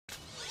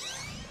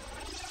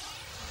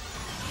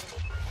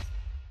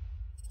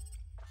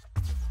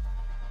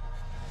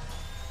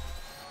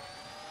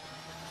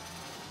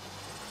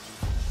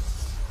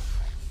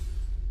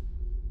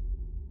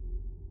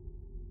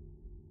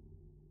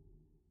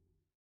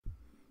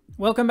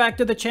Welcome back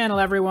to the channel,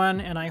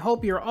 everyone, and I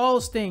hope you're all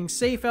staying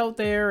safe out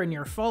there and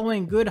you're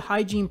following good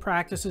hygiene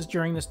practices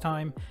during this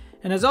time.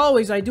 And as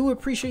always, I do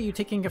appreciate you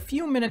taking a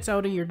few minutes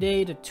out of your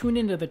day to tune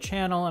into the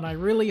channel, and I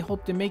really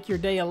hope to make your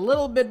day a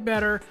little bit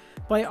better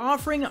by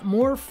offering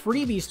more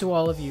freebies to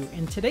all of you.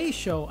 In today's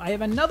show, I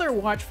have another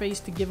watch face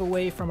to give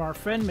away from our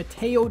friend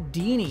Matteo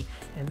Dini.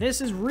 And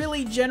this is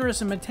really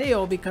generous of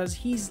Matteo because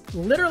he's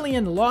literally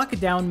in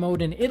lockdown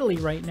mode in Italy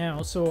right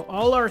now. So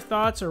all our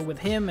thoughts are with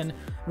him and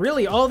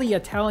really all the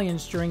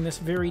Italians during this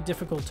very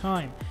difficult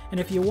time. And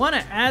if you want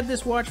to add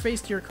this watch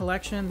face to your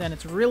collection, then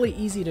it's really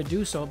easy to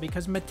do so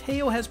because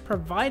Matteo has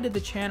provided the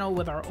channel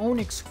with our own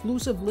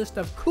exclusive list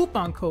of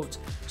coupon codes.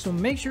 So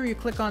make sure you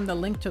click on the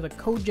link to the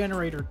code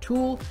generator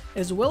tool,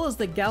 as well as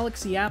the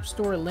Galaxy App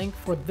Store link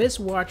for this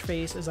watch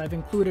face, as I've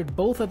included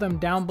both of them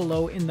down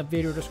below in the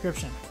video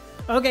description.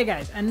 Okay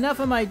guys, enough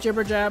of my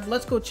jibber jab,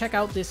 let's go check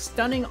out this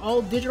stunning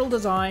all-digital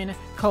design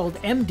called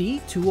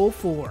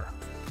MD204.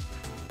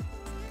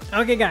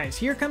 Okay guys,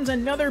 here comes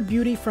another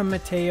beauty from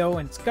Matteo,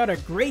 and it's got a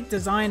great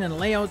design and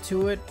layout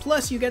to it,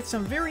 plus you get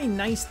some very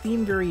nice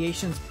theme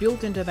variations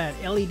built into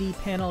that LED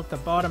panel at the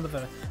bottom of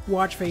the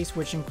watch face,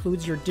 which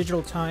includes your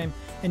digital time,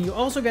 and you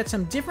also get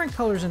some different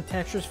colors and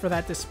textures for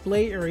that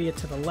display area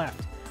to the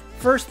left.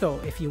 First though,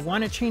 if you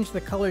want to change the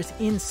colors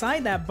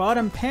inside that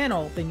bottom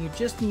panel, then you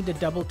just need to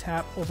double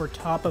tap over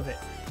top of it.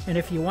 And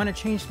if you want to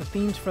change the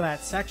themes for that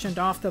section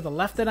off to the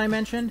left that I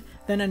mentioned,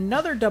 then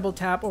another double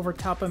tap over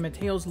top of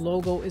Matteo's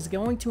logo is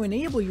going to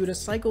enable you to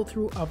cycle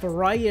through a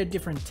variety of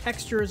different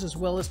textures as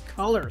well as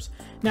colors.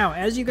 Now,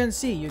 as you can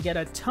see, you get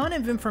a ton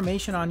of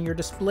information on your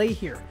display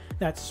here.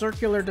 That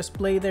circular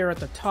display there at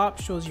the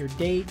top shows your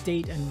date,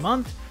 and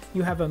month.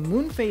 You have a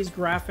moon phase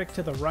graphic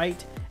to the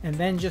right, and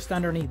then just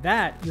underneath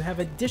that, you have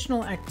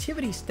additional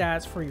activity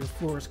stats for your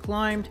floors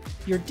climbed,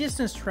 your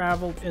distance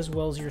traveled, as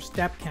well as your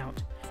step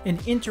count. An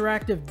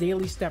interactive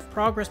daily step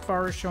progress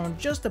bar is shown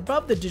just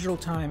above the digital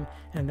time,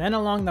 and then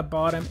along the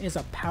bottom is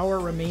a power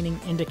remaining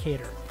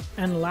indicator.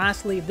 And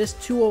lastly, this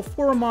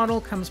 204 model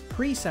comes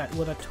preset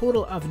with a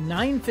total of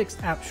 9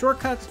 fixed app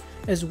shortcuts,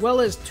 as well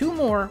as 2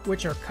 more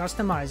which are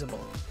customizable.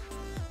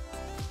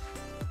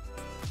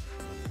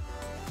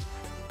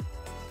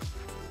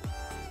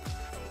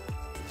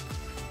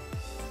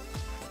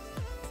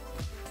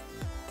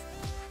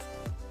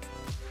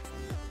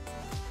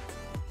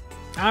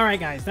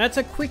 Alright guys, that's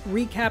a quick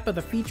recap of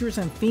the features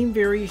and theme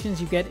variations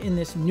you get in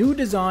this new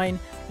design,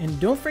 and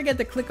don't forget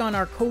to click on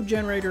our code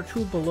generator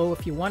tool below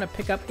if you want to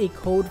pick up a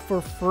code for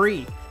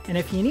free. And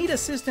if you need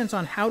assistance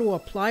on how to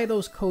apply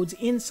those codes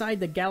inside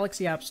the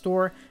Galaxy App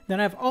Store, then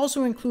I've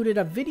also included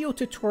a video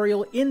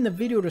tutorial in the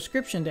video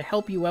description to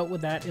help you out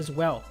with that as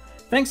well.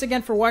 Thanks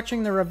again for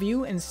watching the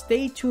review, and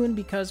stay tuned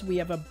because we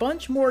have a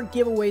bunch more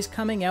giveaways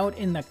coming out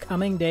in the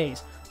coming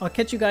days. I'll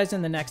catch you guys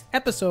in the next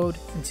episode.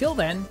 Until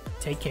then,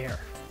 take care.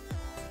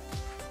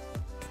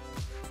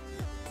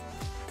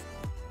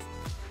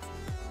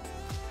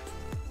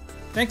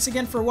 Thanks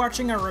again for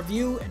watching our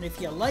review, and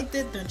if you liked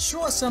it, then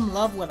show us some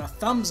love with a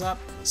thumbs up,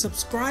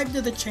 subscribe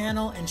to the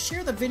channel, and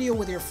share the video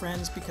with your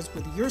friends, because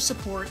with your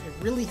support, it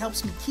really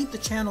helps me keep the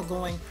channel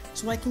going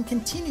so I can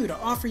continue to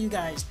offer you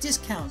guys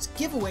discounts,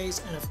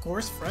 giveaways, and of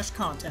course, fresh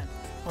content.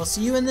 I'll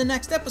see you in the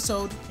next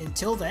episode.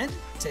 Until then,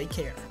 take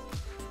care.